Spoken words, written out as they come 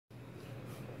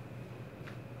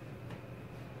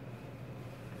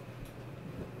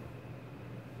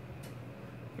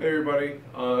Hey everybody,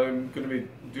 I'm going to be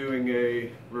doing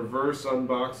a reverse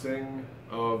unboxing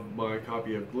of my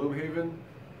copy of Gloomhaven.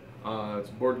 It's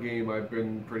a board game I've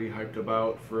been pretty hyped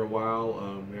about for a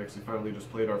while. We actually finally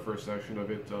just played our first session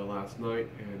of it last night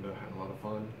and had a lot of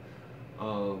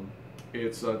fun.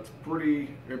 It's a pretty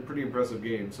impressive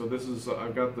game. So this is,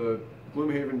 I've got the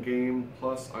Gloomhaven game,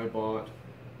 plus I bought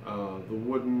the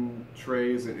wooden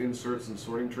trays and inserts and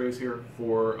sorting trays here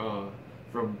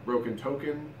from Broken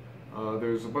Token.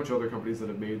 There's a bunch of other companies that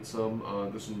have made some.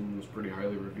 This one was pretty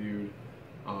highly reviewed,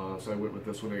 so I went with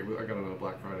this one. I got it on a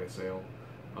Black Friday sale.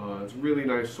 It's really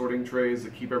nice sorting trays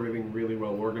that keep everything really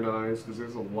well organized, because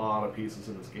there's a lot of pieces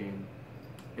in this game,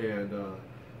 and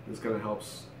this kind of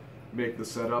helps make the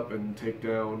setup and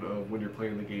takedown of when you're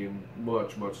playing the game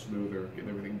much smoother, getting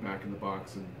everything back in the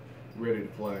box and ready to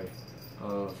play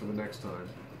for the next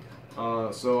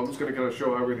time. So I'm just going to kind of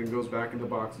show how everything goes back in the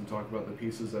box and talk about the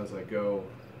pieces as I go.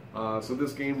 So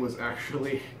this game was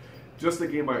actually, just the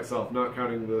game by itself, not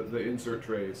counting the insert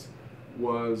trays,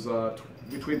 was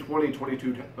between 20 and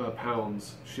 22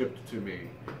 pounds shipped to me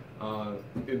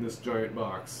in this giant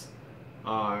box.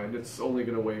 And it's only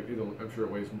going to weigh, I'm sure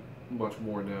it weighs much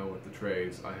more now with the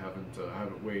trays. I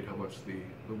haven't weighed how much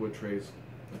the wood trays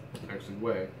actually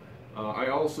weigh. I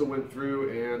also went through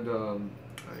and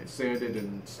I sanded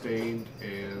and stained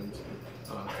and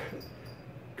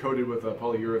coated with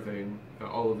polyurethane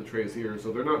all of the trays here,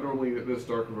 so they're not normally this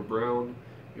dark of a brown.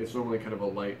 It's normally kind of a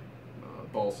light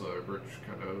balsa birch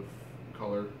kind of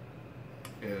color,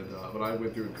 and but I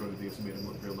went through and coated these and made them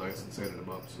look real nice and sanded them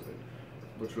up so they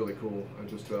looks really cool. I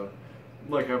just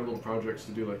like having little projects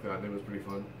to do like that, and it was pretty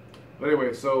fun. But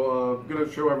anyway, so I'm going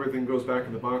to show everything goes back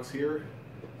in the box here.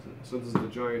 So this is the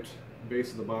giant base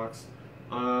of the box.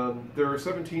 There are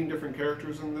 17 different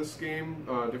characters in this game,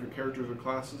 different characters or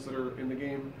classes that are in the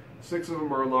game. 6 of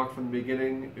them are unlocked from the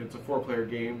beginning. It's a 4-player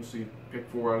game, so you pick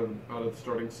 4 out of the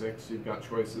starting 6, so you've got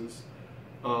choices.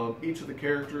 Each of the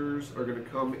characters are going to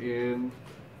come in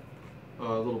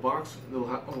a little box. They'll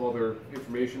have all their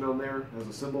information on there. It has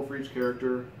a symbol for each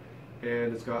character,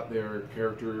 and it's got their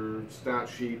character stat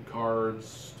sheet,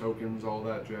 cards, tokens, all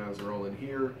that jazz are all in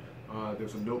here.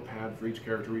 There's a notepad for each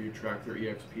character where you track their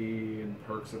EXP and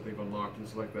perks that they've unlocked and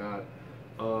stuff like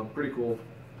that. Pretty cool.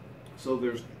 So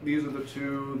these are the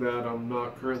 2 that I'm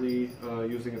not currently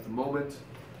using at the moment.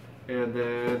 And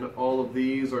then all of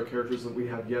these are characters that we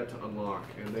have yet to unlock,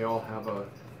 and they all have a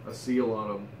seal on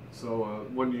them. So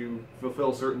when you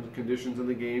fulfill certain conditions in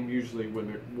the game, usually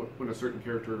when a certain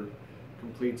character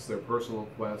completes their personal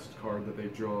quest card that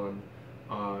they've drawn,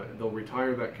 they'll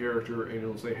retire that character and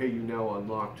it'll say, hey, you now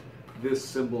unlocked this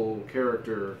symbol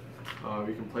character,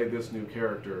 you can play this new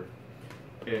character.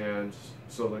 And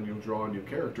so then you'll draw a new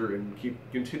character and keep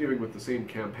continuing with the same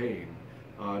campaign,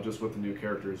 just with the new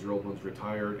characters. Your old one's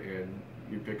retired, and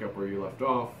you pick up where you left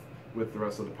off with the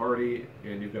rest of the party,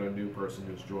 and you've got a new person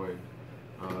who's joined.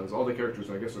 There's all the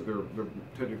characters, I guess they're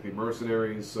technically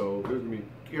mercenaries, so there's going to be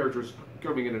characters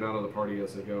coming in and out of the party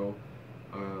as they go.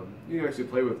 You can actually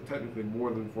play with technically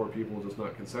more than 4 people, just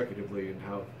not consecutively, and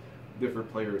have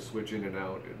different players switch in and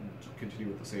out and continue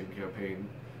with the same campaign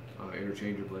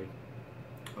interchangeably.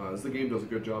 As the game does a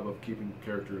good job of keeping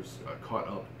characters caught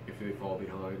up if they fall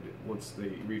behind once they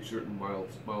reach certain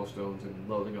milestones and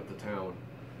leveling up the town.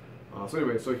 So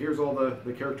anyway, so here's all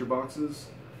the character boxes.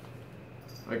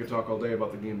 I could talk all day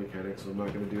about the game mechanics, so I'm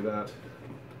not going to do that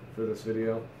for this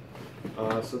video.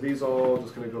 So these all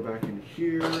just going to go back in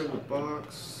here in the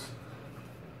box.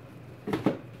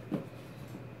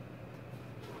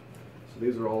 So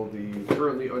these are all the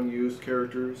currently unused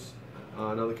characters.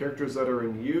 Now the characters that are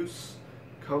in use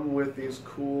come with these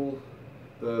cool,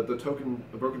 the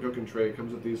Broken Token tray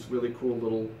comes with these really cool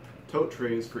little tote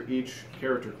trays for each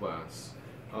character class.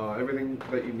 Everything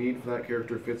that you need for that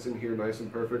character fits in here nice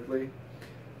and perfectly.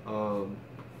 So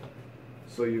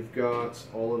you've got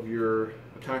all of your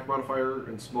attack modifier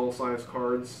and small size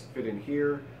cards fit in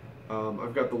here.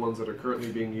 I've got the ones that are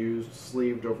currently being used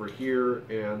sleeved over here,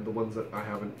 and the ones that I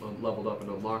haven't leveled up and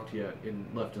unlocked yet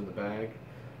left in the bag.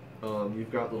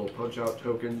 You've got little punch-out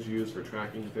tokens used for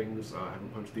tracking things. I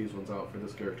haven't punched these ones out for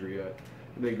this character yet.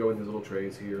 And they go in these little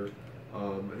trays here.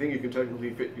 I think you can technically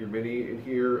fit your mini in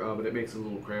here, but it makes it a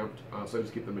little cramped, so I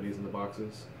just keep the minis in the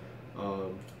boxes.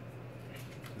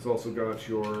 It's also got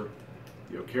your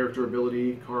character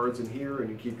ability cards in here, and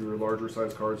you keep your larger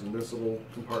size cards in this little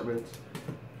compartment.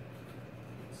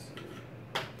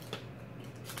 There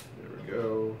we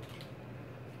go.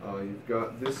 You've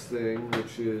got this thing,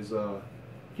 which is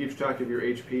keeps track of your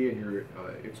HP and your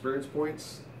experience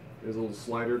points. There's little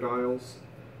slider dials.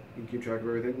 You can keep track of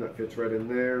everything. That fits right in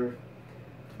there.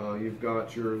 You've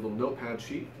got your little notepad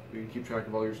sheet. You can keep track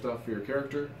of all your stuff for your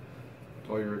character,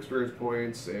 all your experience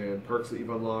points and perks that you've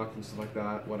unlocked and stuff like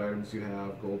that. What items you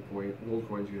have, gold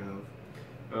coins you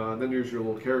have. Then there's your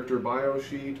little character bio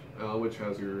sheet, which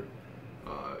has your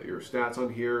stats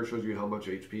on here. It shows you how much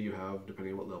HP you have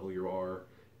depending on what level you are.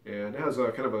 And it has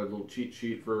a kind of a little cheat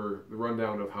sheet for the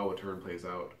rundown of how a turn plays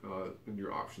out, and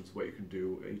your options, what you can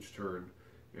do each turn,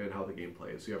 and how the game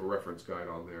plays. So you have a reference guide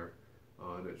on there,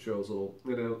 and it shows little.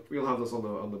 We'll have this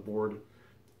on the board,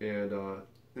 and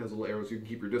it has little arrows. You can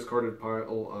keep your discarded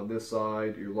pile on this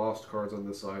side, your lost cards on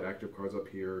this side, active cards up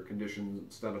here, condition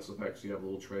status effects. You have a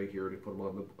little tray here to put them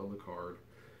on the card.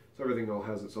 So everything all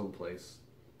has its own place.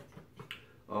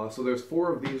 So there's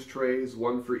 4 of these trays,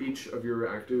 one for each of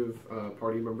your active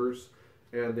party members,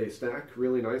 and they stack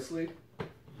really nicely,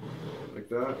 like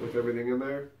that, with everything in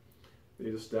there. They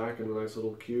just stack in a nice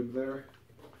little cube there.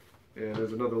 And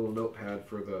there's another little notepad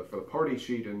for the party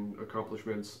sheet and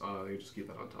accomplishments. You just keep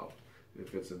that on top. It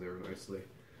fits in there nicely.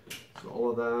 So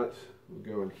all of that will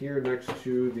go in here next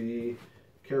to the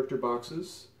character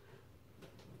boxes.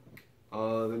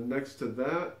 Then next to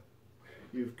that,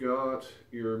 you've got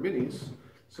your minis.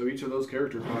 So each of those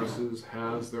character classes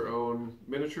has their own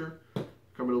miniature,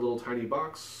 come in a little tiny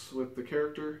box with the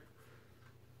character.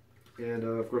 And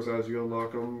of course, as you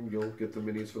unlock them, you'll get the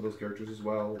minis for those characters as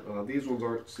well. These ones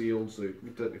aren't sealed, so you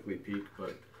can technically peek,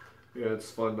 but yeah,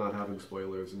 it's fun not having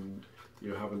spoilers and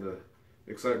having the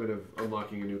excitement of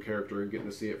unlocking a new character and getting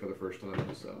to see it for the first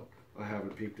time. So I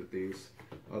haven't peeked at these,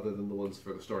 other than the ones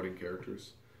for the starting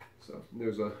characters. So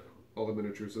there's all the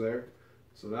miniatures there.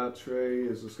 So that tray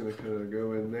is just going to kind of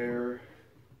go in there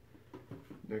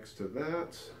next to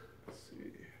that. Let's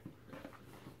see.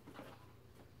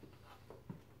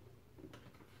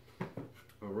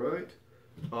 All right.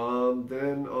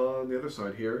 Then on the other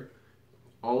side here,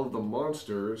 all of the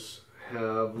monsters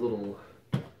have little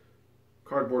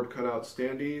cardboard cutout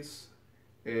standees,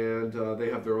 and they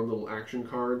have their own little action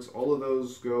cards. All of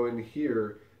those go in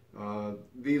here.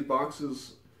 These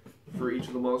boxes, for each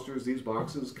of the monsters, these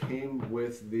boxes came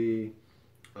with the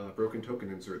broken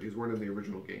token insert. These weren't in the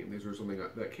original game. These were something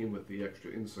that came with the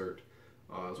extra insert.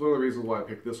 It's one of the reasons why I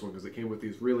picked this one, because it came with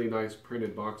these really nice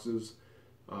printed boxes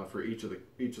for each of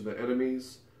the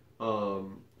enemies.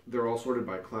 They're all sorted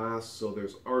by class, so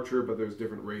there's archer, but there's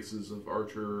different races of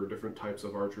archer, different types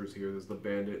of archers here. There's the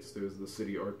bandits, there's the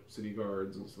city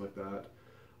guards, and stuff like that.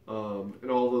 And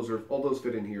all those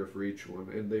fit in here for each one,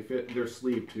 and they're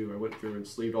sleeved too. I went through and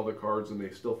sleeved all the cards, and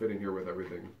they still fit in here with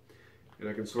everything. And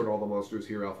I can sort all the monsters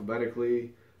here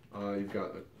alphabetically. You've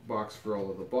got a box for all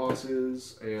of the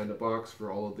bosses, and a box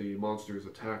for all of the monsters'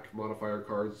 attack modifier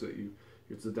cards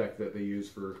it's the deck that they use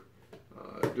for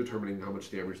determining how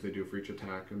much damage they do for each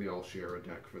attack, and they all share a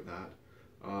deck for that.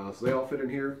 So they all fit in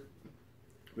here.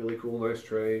 Really cool, nice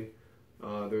tray.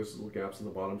 There's little gaps in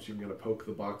the bottom, so you can kind of poke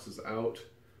the boxes out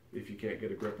if you can't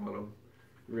get a grip on them.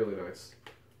 Really nice.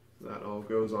 That all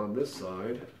goes on this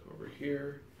side over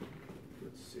here.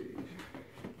 Let's see.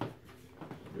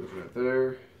 Goes right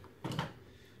there.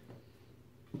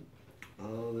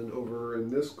 Then over in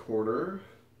this corner,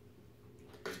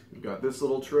 we've got this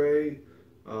little tray.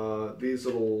 These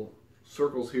little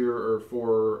circles here are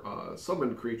for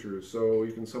summoned creatures, so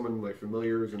you can summon like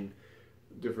familiars and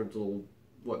different little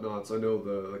whatnots. I know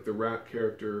the rat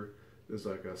character is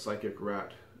like a psychic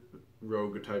rat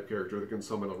rogue type character that can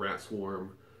summon a rat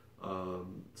swarm.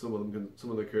 Some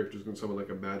of the characters can summon like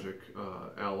a magic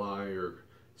ally or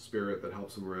spirit that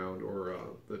helps them around, or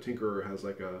the Tinkerer has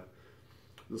like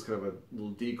this kind of a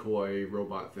little decoy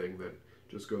robot thing that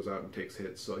just goes out and takes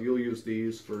hits. So you'll use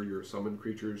these for your summoned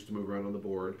creatures to move around on the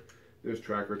board. There's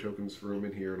tracker tokens for them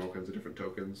in here and all kinds of different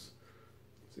tokens.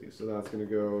 Let's see, so that's going to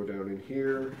go down in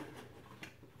here.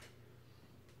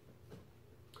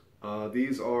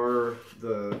 These are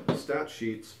the stat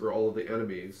sheets for all of the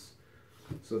enemies.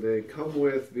 So they come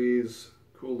with these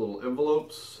cool little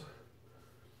envelopes.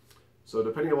 So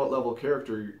depending on what level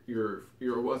character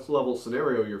what level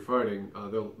scenario you're fighting,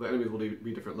 the enemies will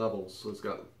be different levels. So it's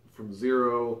got from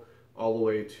 0 all the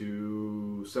way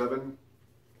to 7.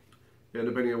 And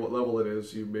depending on what level it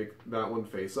is, you make that one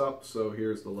face up. So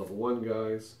here's the level 1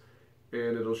 guys.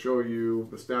 And it'll show you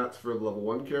the stats for the level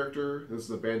 1 character. This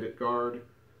is a bandit guard.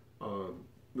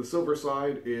 The silver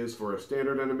side is for a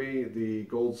standard enemy. The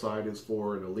gold side is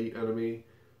for an elite enemy.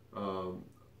 And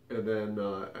then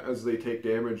as they take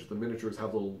damage, the miniatures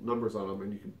have little numbers on them,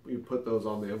 and you put those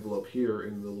on the envelope here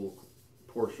in the little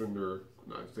portion, or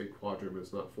I'd say quadrant, but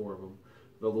it's not 4 of them.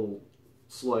 The little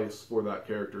slice for that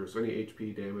character. So any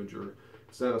HP damage or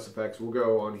status effects will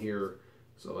go on here.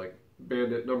 So like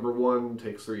bandit number 1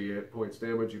 takes 3 points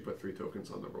damage. You put 3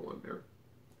 tokens on number 1 there.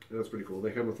 And that's pretty cool.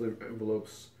 They come with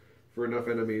envelopes for enough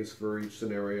enemies for each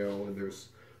scenario, and there's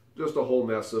just a whole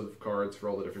mess of cards for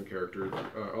all the different characters,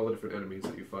 all the different enemies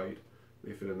that you fight.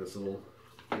 They fit in this little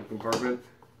compartment.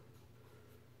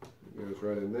 It goes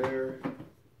right in there.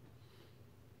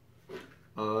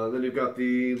 Then you've got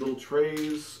the little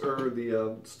trays, or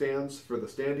the stands for the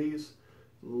standees.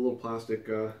 The little plastic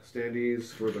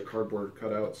standees for the cardboard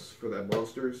cutouts for the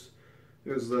monsters.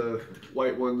 There's the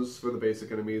white ones for the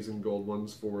basic enemies and gold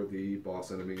ones for the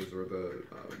boss enemies or the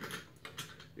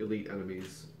elite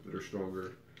enemies that are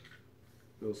stronger.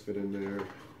 Those fit in there.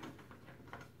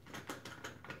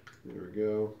 There we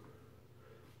go.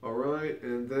 Alright,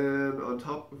 and then on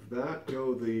top of that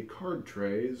go the card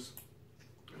trays.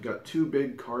 We've got 2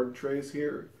 big card trays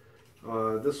here.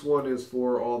 This one is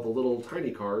for all the little tiny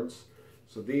cards.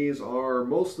 So these are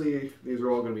all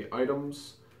going to be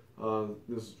items.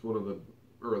 This is one of the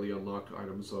early unlocked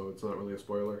items, so it's not really a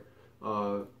spoiler.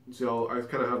 So I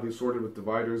kind of have these sorted with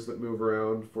dividers that move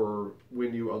around for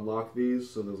when you unlock these.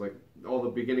 So there's like all the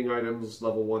beginning items,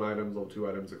 level 1 items, level 2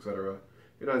 items, etc.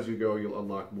 And as you go, you'll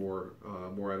unlock more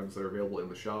items that are available in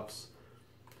the shops.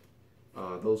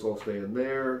 Those all stay in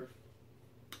there.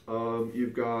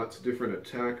 You've got different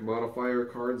attack modifier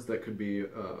cards that could be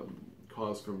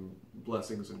caused from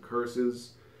blessings and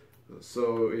curses.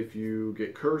 So if you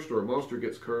get cursed or a monster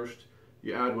gets cursed,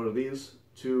 you add one of these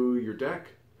to your deck,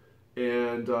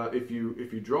 and if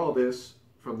you draw this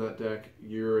from that deck,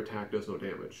 your attack does no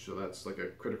damage. So that's like a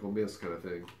critical miss kind of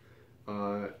thing.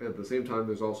 At the same time,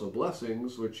 there's also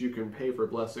blessings, which you can pay for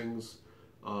blessings.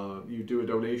 You do a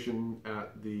donation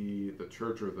at the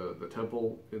church or the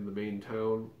temple in the main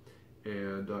town,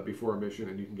 and before a mission,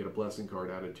 and you can get a blessing card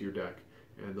added to your deck.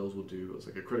 And those will do, it's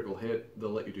like a critical hit,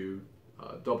 they'll let you do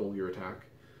double your attack.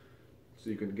 So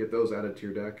you can get those added to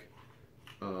your deck.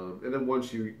 And then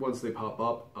once they pop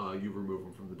up, you remove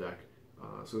them from the deck.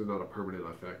 So they're not a permanent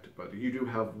effect, but you do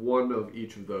have one of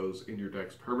each of those in your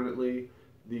decks permanently.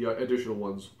 The additional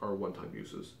ones are one-time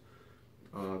uses.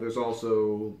 There's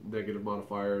also negative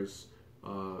modifiers.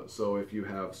 So if you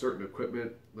have certain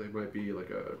equipment, they might be like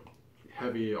a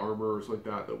heavy armor or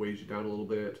something like that weighs you down a little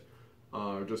bit,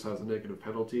 or just has a negative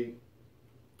penalty.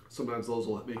 Sometimes those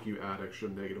will make you add extra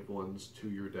negative ones to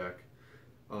your deck.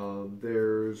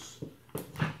 There's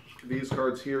these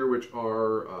cards here, which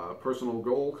are personal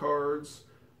goal cards.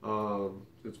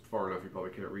 It's far enough, you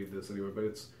probably can't read this anyway,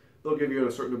 but they'll give you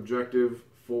a certain objective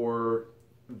for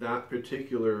that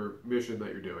particular mission that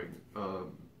you're doing,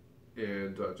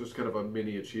 and just kind of a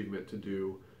mini achievement to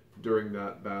do during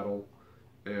that battle.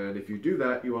 And if you do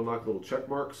that, you unlock little check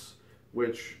marks,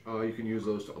 which you can use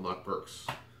those to unlock perks.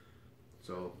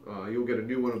 So you'll get a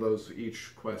new one of those for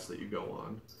each quest that you go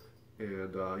on.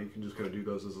 And you can just kind of do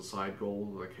those as a side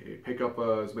goal, like, hey, pick up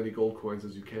as many gold coins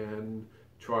as you can,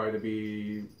 try to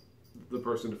be the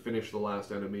person to finish the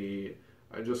last enemy,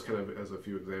 just kind of as a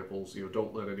few examples,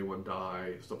 don't let anyone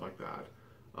die, stuff like that.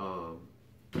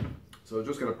 So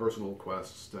just kind of personal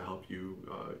quests to help you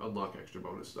unlock extra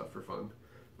bonus stuff for fun.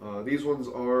 These ones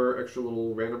are extra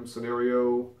little random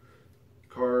scenario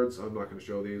cards. I'm not going to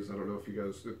show these. I don't know if you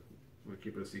guys want to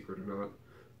keep it a secret or not.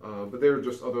 But they're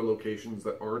just other locations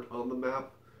that aren't on the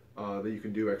map that you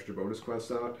can do extra bonus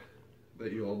quests at,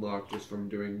 that you'll unlock just from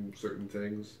doing certain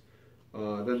things.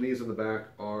 Then these in the back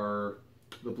are,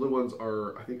 the blue ones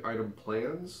are, I think, item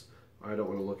plans. I don't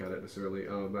want to look at it necessarily.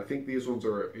 I think these ones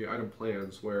are item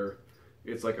plans where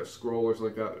it's like a scroll or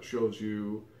something like that that shows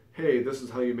you, hey, this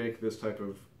is how you make this type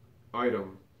of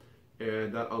item,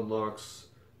 and that unlocks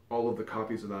all of the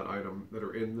copies of that item that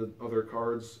are in the other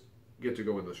cards get to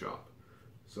go in the shop.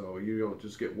 So you don't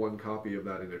just get one copy of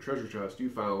that in a treasure chest. You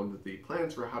found the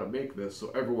plans for how to make this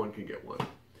so everyone can get one,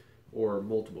 or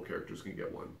multiple characters can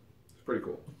get one. It's pretty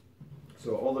cool.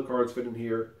 So all the cards fit in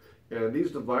here, and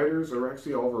these dividers are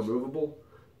actually all removable.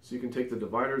 So you can take the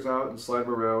dividers out and slide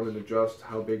them around and adjust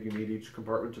how big you need each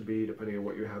compartment to be depending on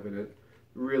what you have in it.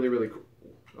 Really, really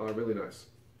cool. Really nice.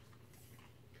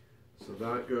 So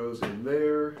that goes in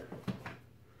there.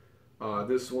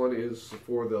 This one is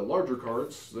for the larger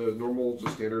cards, the normal,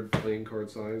 just standard playing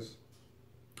card size.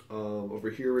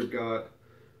 Over here we've got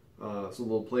some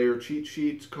little player cheat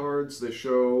sheet cards that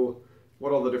show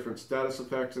what all the different status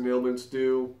effects and ailments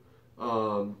do,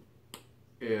 and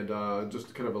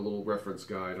just kind of a little reference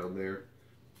guide on there.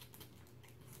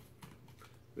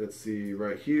 Let's see,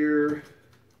 right here,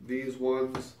 these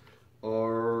ones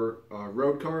are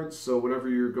road cards, so whenever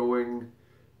you're going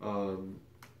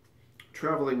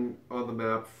traveling on the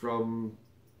map from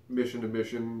mission to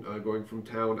mission, going from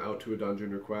town out to a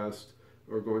dungeon or quest,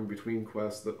 or going between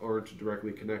quests that aren't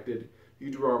directly connected.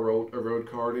 You draw a road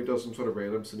card. It does some sort of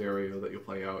random scenario that you'll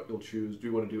play out. You'll choose, do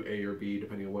you want to do A or B,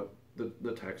 depending on what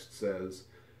the text says.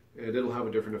 And it'll have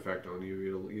a different effect on you.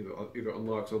 It'll either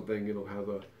unlock something, it'll have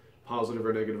a positive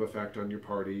or negative effect on your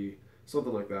party,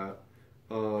 something like that.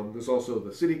 There's also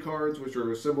the city cards, which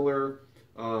are similar.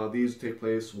 These take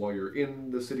place while you're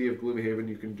in the city of Gloomhaven.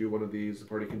 You can do one of these. The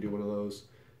party can do one of those.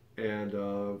 And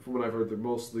from what I've heard, they're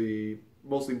mostly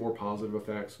more positive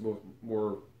effects,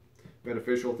 more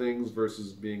beneficial things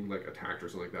versus being like attacked or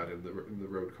something like that in the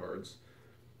road cards.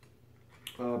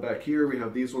 Back here we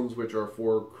have these ones, which are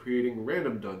for creating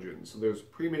random dungeons. So there's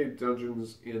pre-made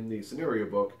dungeons in the scenario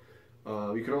book.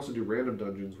 You can also do random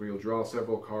dungeons where you'll draw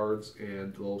several cards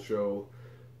and they'll show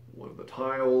one of the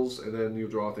tiles, and then you'll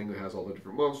draw a thing that has all the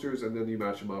different monsters, and then you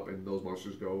match them up and those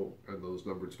monsters go in those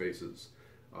numbered spaces.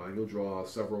 You'll draw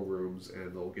several rooms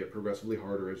and they'll get progressively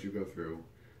harder as you go through.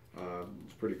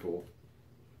 It's pretty cool.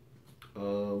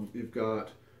 You've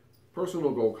got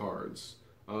personal goal cards.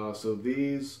 So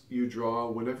these you draw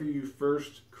whenever you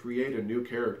first create a new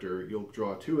character. You'll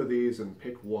draw 2 of these and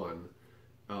pick one.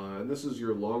 And this is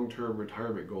your long-term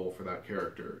retirement goal for that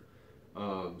character.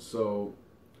 So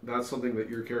that's something that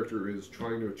your character is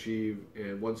trying to achieve,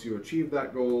 and once you achieve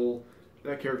that goal,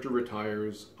 that character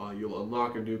retires. You'll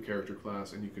unlock a new character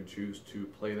class, and you can choose to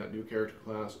play that new character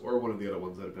class or one of the other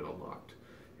ones that have been unlocked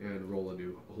and roll a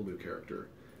whole new character.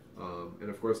 And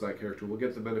of course that character will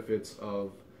get the benefits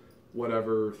of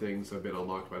whatever things have been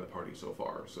unlocked by the party so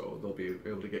far, so they'll be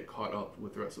able to get caught up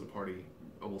with the rest of the party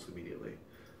almost immediately.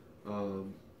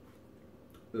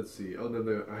 Let's see,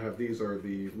 I have these are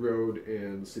the road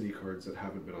and city cards that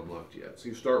haven't been unlocked yet. So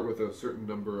you start with a certain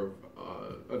number of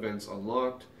events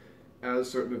unlocked. As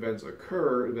certain events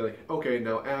occur, it'll be like, okay,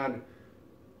 now add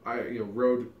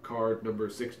road card number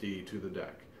 60 to the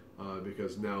deck,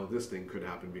 because now this thing could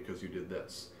happen because you did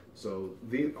this. So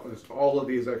there's all of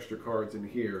these extra cards in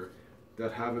here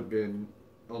that haven't been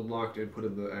unlocked and put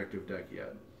in the active deck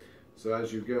yet. So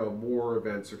as you go, more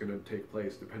events are going to take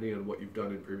place depending on what you've done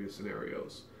in previous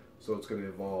scenarios. So it's going to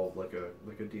evolve like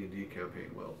a D&D campaign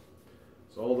will.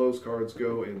 So all those cards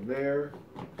go in there.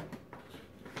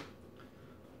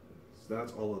 So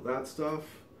that's all of that stuff.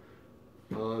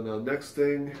 Now next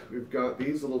thing, we've got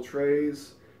these little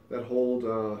trays that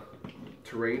hold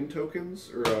terrain tokens,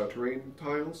 or terrain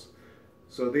tiles.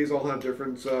 So these all have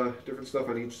different stuff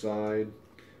on each side.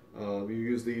 You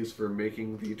use these for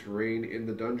making the terrain in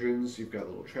the dungeons. You've got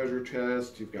little treasure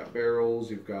chests, you've got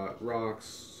barrels, you've got rocks,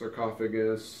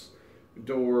 sarcophagus,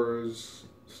 doors,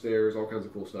 stairs, all kinds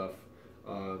of cool stuff.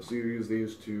 So you use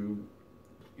these to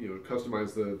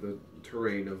customize the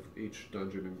terrain of each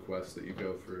dungeon and quest that you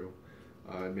go through,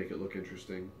 and make it look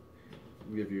interesting,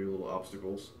 and give you little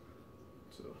obstacles.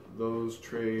 So those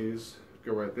trays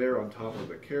go right there on top of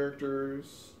the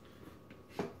characters.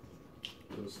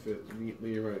 Those fit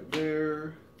neatly right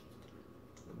there.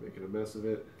 I'm making a mess of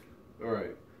it.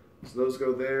 Alright, so those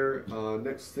go there.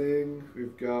 Next thing,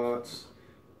 we've got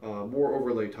more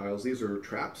overlay tiles. These are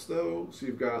traps though, so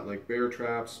you've got like bear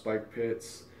traps, spike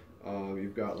pits,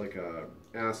 you've got like a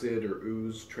acid or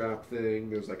ooze trap thing.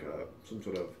 There's like some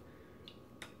sort of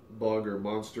bug or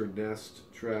monster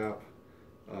nest trap.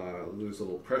 There's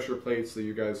little pressure plates that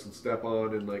you guys can step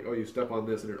on, and like, oh, you step on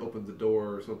this and it opens the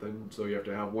door or something, so you have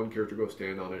to have one character go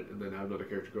stand on it and then have another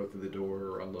character go through the door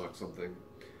or unlock something.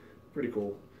 Pretty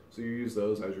cool. So you use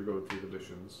those as you're going through the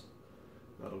missions.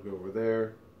 That'll go over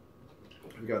there.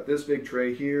 We've got this big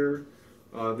tray here.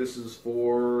 This is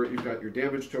for, you've got your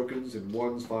damage tokens in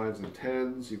 1s, 5s, and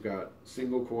 10s. You've got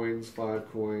single coins, 5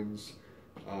 coins.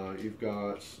 You've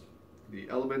got the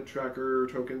element tracker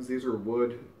tokens. These are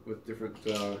wood with different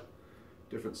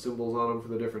symbols on them for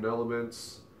the different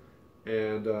elements.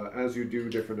 And as you do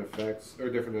different effects or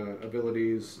different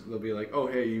abilities, they'll be like, oh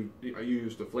hey, you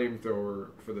used a flamethrower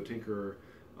for the Tinkerer.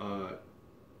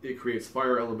 It creates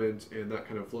fire element, and that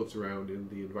kind of floats around in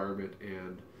the environment,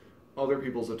 and other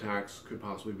people's attacks could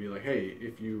possibly be like, hey,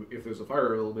 if there's a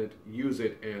fire element, use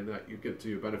it, and that you get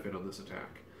to benefit on this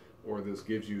attack, or this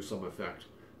gives you some effect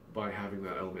by having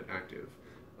that element active.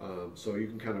 So you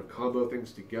can kind of combo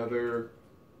things together,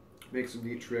 make some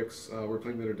neat tricks. We're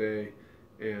playing the other day,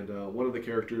 and one of the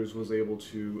characters was able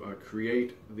to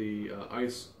create the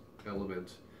ice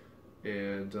element,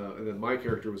 and then my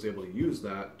character was able to use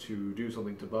that to do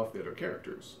something to buff the other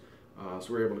characters.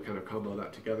 So we're able to kind of combo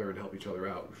that together and help each other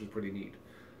out, which is pretty neat.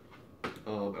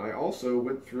 I also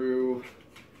went through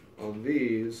on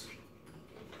these,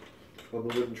 on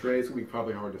the wooden trays. It's going to be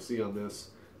probably hard to see on this.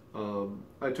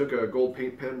 I took a gold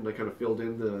paint pen and I kind of filled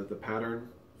in the pattern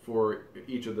for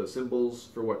each of the symbols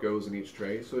for what goes in each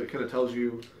tray. So it kind of tells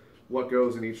you what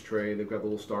goes in each tray. They've got the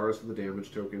little stars for the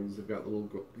damage tokens. They've got the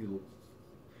little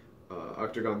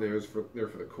octagon there for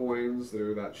the coins that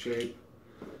are that shape.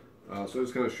 So it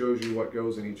just kind of shows you what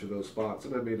goes in each of those spots.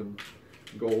 And I made them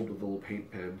gold with a little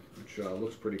paint pen, which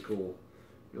looks pretty cool.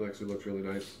 It actually looks really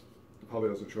nice. It probably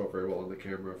doesn't show up very well on the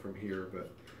camera from here,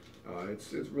 but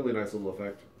it's a really nice little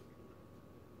effect.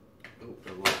 Oh,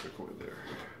 I lost the coin there.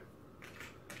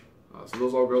 So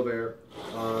those all go there.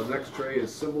 Next tray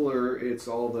is similar. It's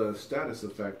all the status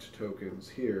effect tokens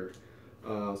here.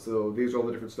 So these are all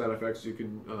the different stat effects you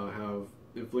can have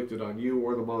inflicted on you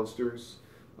or the monsters.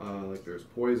 Like there's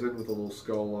poison with a little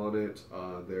skull on it.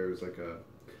 There's like a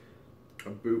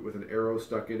boot with an arrow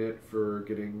stuck in it for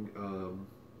getting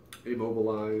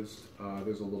immobilized.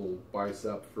 There's a little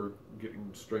bicep for getting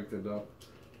strengthened up.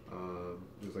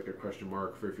 There's like a question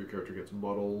mark for if your character gets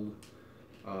muddled.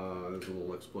 There's a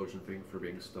little explosion thing for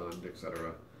being stunned,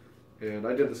 etc. And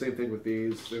I did the same thing with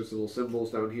these. There's little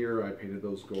symbols down here. I painted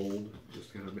those gold,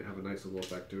 just to kind of have a nice little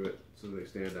effect to it so they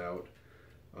stand out.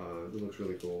 It looks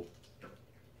really cool.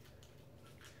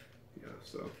 Yeah,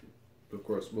 so of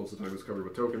course most of the time it's covered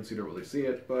with tokens, so you don't really see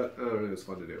it, but I don't know, it's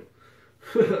fun to do.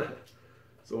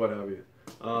 So what have you.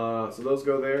 So those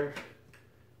go there.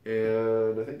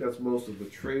 And I think that's most of the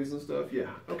trays and stuff. Yeah,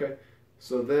 okay.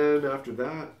 So then after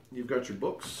that, you've got your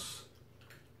books.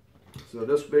 So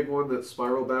this big one that's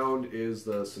spiral bound is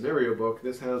the scenario book.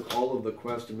 This has all of the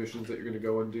quest and missions that you're going to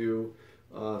go and do,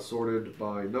 sorted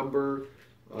by number.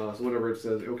 So whenever it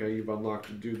says, okay, you've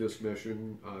unlocked, do this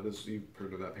mission, you turn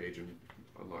to that page and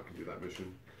unlock and do that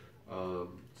mission. So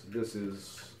this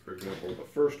is, for example, the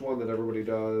first one that everybody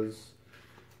does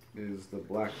is the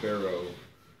Black Barrow.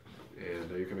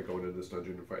 And you're kind of going into this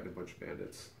dungeon and fighting a bunch of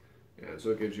bandits. And so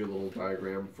it gives you a little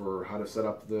diagram for how to set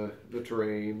up the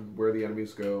terrain, where the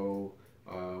enemies go,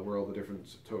 where all the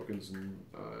different tokens and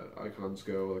icons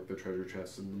go, like the treasure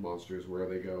chests and the monsters, where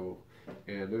they go.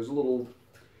 And there's a little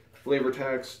flavor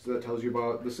text that tells you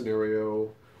about the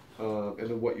scenario and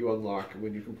then what you unlock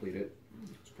when you complete it.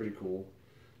 It's pretty cool.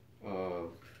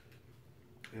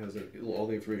 It has all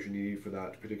the information you need for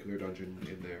that particular dungeon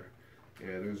in there.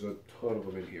 And there's a ton of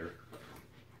them in here.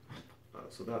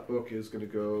 So that book is going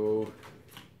to go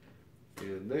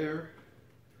in there.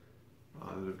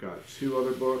 And I've got two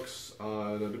other books.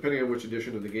 Now depending on which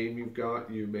edition of the game you've got,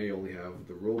 you may only have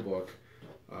the rule book,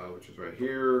 which is right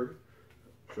here.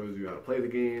 Shows you how to play the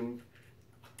game.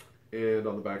 And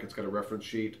on the back it's got a reference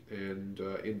sheet and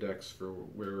index for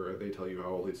where they tell you how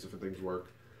all these different things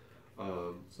work.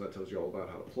 So that tells you all about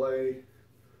how to play.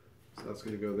 So that's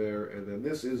going to go there. And then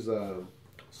this is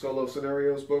Solo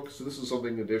Scenarios book. So this is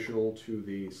something additional to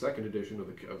the second edition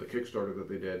of the Kickstarter that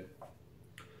they did.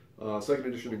 Second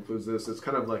edition includes this. It's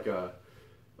kind of like a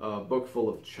book full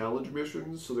of challenge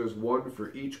missions. So there's one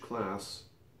for each class.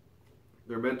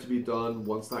 They're meant to be done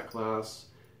once that class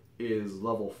is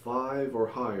level 5 or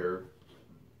higher,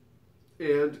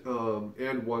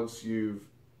 and once you've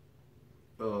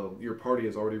your party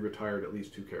has already retired at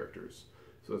least 2 characters.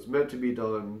 So it's meant to be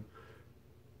done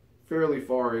fairly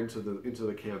far into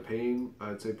the campaign.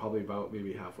 I'd say probably about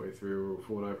maybe halfway through,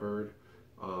 from what I've heard.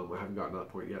 I haven't gotten to that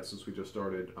point yet since we just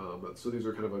started. So these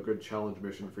are kind of a good challenge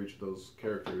mission for each of those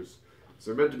characters.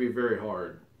 So they're meant to be very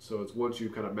hard. So it's once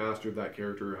you've kind of mastered that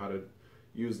character, how to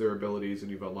use their abilities,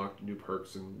 and you've unlocked new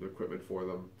perks and equipment for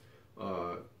them,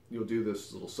 you'll do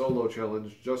this little solo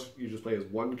challenge. You just play as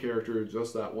one character,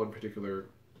 just that one particular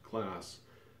class,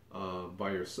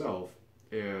 by yourself.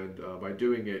 And by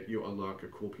doing it, you unlock a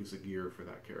cool piece of gear for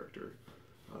that character.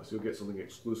 So you'll get something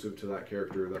exclusive to that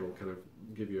character that'll kind of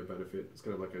give you a benefit. It's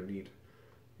kind of like a neat,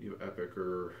 epic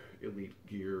or elite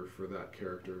gear for that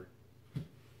character.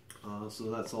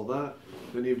 So that's all that.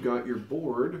 Then you've got your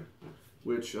board,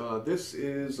 which this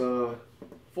is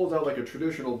folds out like a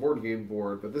traditional board game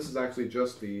board, but this is actually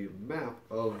just the map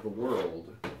of the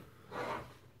world.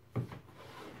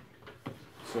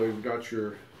 So you've got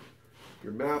your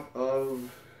map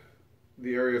of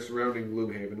the area surrounding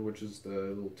Gloomhaven, which is the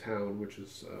little town, which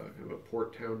is kind of a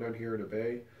port town down here in a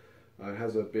bay. It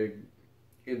has a big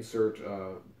insert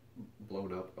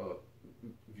blown up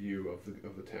view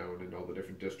of the town and all the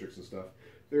different districts and stuff.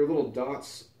 There are little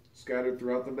dots scattered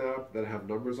throughout the map that have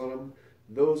numbers on them.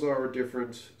 Those are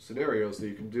different scenarios that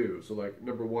you can do. So like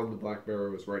number 1, the Black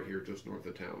Barrow is right here just north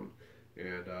of town.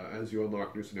 And as you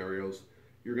unlock new scenarios,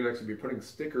 you're going to actually be putting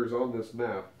stickers on this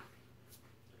map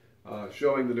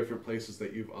showing the different places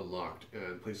that you've unlocked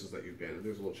and places that you've been. And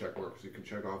there's a little check mark so you can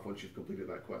check off once you've completed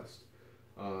that quest.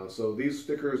 So these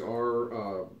stickers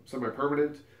are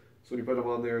semi-permanent. So when you put them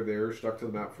on there, they're stuck to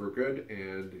the map for good,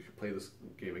 and if you play this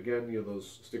game again, you know,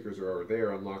 those stickers are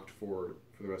there unlocked for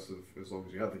the rest of, as long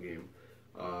as you have the game.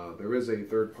 There is a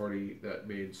third party that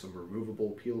made some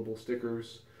removable, peelable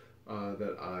stickers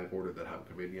that I ordered that haven't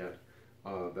come in yet,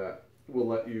 that will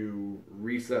let you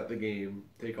reset the game,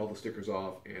 take all the stickers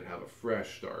off, and have a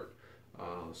fresh start.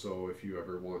 So if you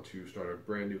ever want to start a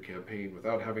brand new campaign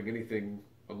without having anything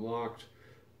unlocked,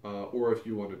 or if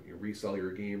you want to resell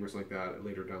your game or something like that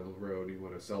later down the road, you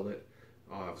want to sell it,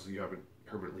 so you haven't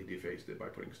permanently defaced it by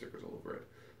putting stickers all over it,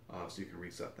 so you can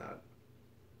reset that.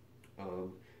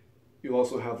 You'll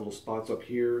also have little spots up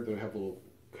here that have little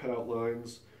cutout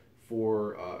lines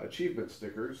for achievement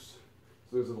stickers.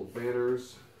 So there's little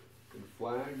banners and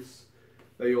flags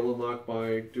that you'll unlock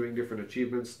by doing different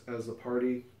achievements as a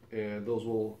party, and those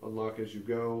will unlock as you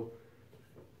go.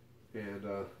 And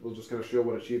we'll just kind of show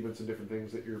what achievements and different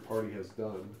things that your party has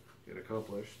done and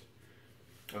accomplished.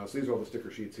 So these are all the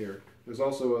sticker sheets here. There's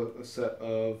also a set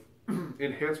of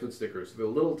enhancement stickers. The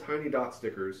little tiny dot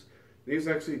stickers. These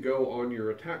actually go on your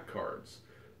attack cards.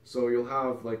 So you'll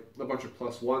have like a bunch of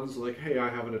 +1s, like, hey, I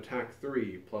have an attack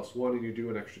 3, +1, and you do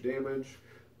an extra damage.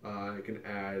 You can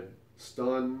add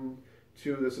stun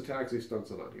to this attack. See,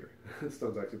 stun's not on here.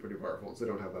 Stun's actually pretty powerful, so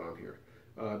they don't have that on here.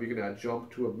 You can add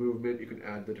jump to a movement. You can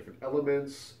add the different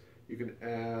elements. You can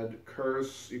add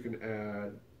curse. You can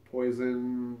add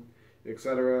poison,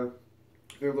 etc.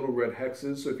 They're little red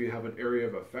hexes, so if you have an area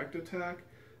of effect attack,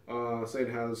 say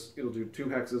it'll do 2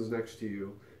 hexes next to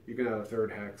you, you can add a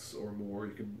 3rd hex or more.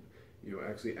 You can,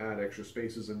 actually add extra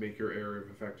spaces and make your area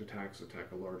of effect attacks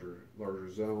attack a larger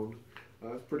zone.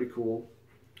 It's pretty cool.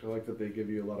 I like that they give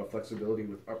you a lot of flexibility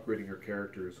with upgrading your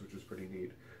characters, which is pretty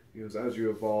neat. Because as you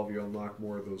evolve, you unlock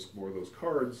more of those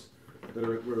cards that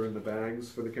are in the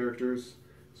bags for the characters.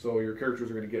 So your characters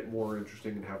are going to get more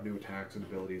interesting and have new attacks and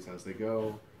abilities as they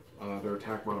go. Their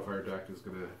attack modifier deck is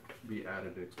going to be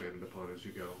added and expanded upon as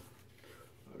you go.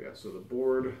 Yeah, so the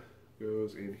board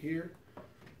goes in here,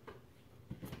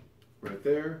 right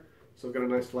there. So I've got a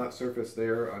nice flat surface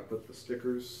there. I put the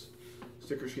sticker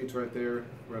sheets right there,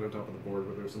 right on top of the board,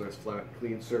 where there's a nice flat,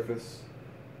 clean surface.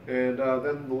 And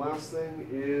then the last thing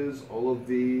is all of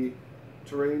the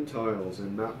terrain tiles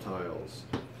and map tiles.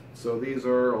 So these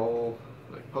are all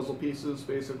like puzzle pieces,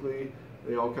 basically.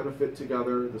 They all kind of fit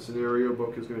together. The scenario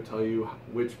book is going to tell you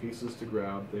which pieces to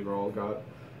grab. They've all got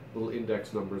little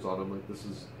index numbers on them, like this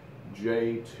is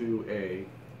J2A,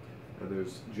 and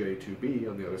there's J2B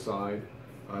on the other side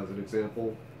as an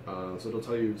example. So it'll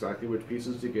tell you exactly which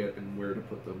pieces to get and where to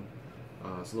put them.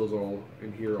 So those are all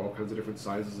in here, all kinds of different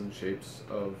sizes and shapes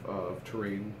of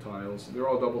terrain tiles. They're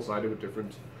all double-sided with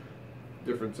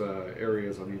different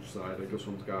areas on each side. Like this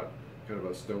one's got kind of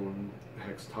a stone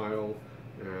hex tile,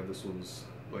 and this one's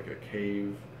like a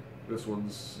cave. This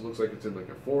one's looks like it's in like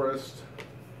a forest.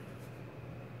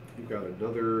 You've got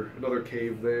another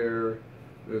cave there.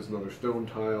 There's another stone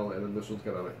tile, and then this one's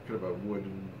got a kind of a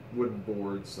wooden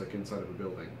boards like inside of a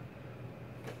building.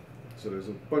 So there's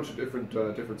a bunch of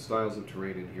different styles of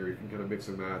terrain in here. You can kind of mix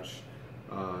and match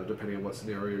depending on what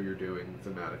scenario you're doing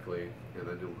thematically, and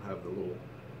then you'll have the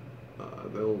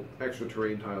little extra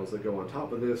terrain tiles that go on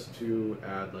top of this to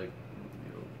add like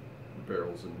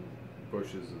barrels and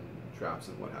bushes and traps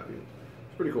and what have you.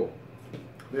 It's pretty cool.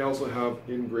 They also have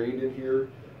engraved in here.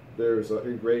 There's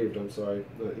engraved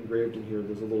in here.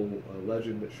 There's a little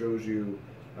legend that shows you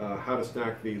how to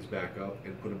stack these back up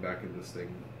and put them back in this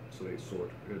thing so they sort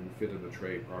and fit in the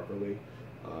tray properly.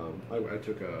 I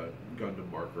took a Gundam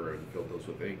marker and filled those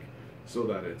with ink so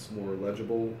that it's more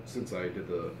legible, since I did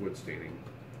the wood staining,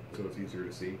 so it's easier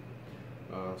to see.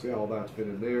 So yeah, all that's fit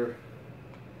in there,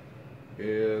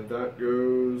 and that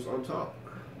goes on top.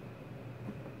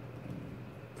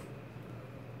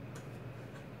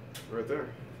 Right there.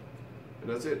 And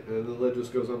that's it. And the lid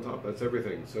just goes on top. That's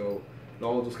everything. So it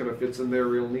all just kind of fits in there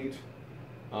real neat.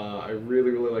 I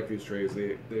really like these trays.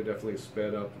 They definitely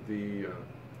sped up the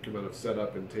amount of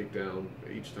setup and takedown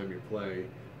each time you play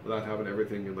without having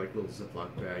everything in like little Ziploc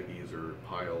baggies or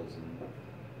piles, and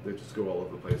they just go all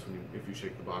over the place if you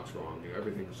shake the box wrong.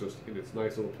 Everything's just in its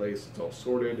nice little place. It's all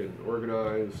sorted and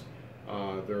organized.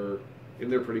 They're in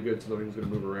there pretty good, so nothing's going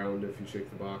to move around if you shake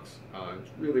the box.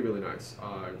 It's really nice.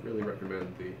 I really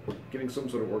recommend getting some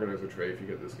sort of organizer tray if you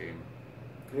get this game.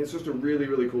 And it's just a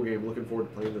really cool game. Looking forward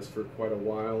to playing this for quite a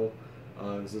while.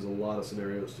 There's a lot of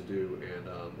scenarios to do, and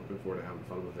looking forward to having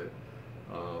fun with it.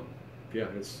 Yeah,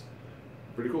 it's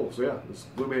pretty cool. So yeah, it's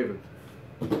Gloomhaven.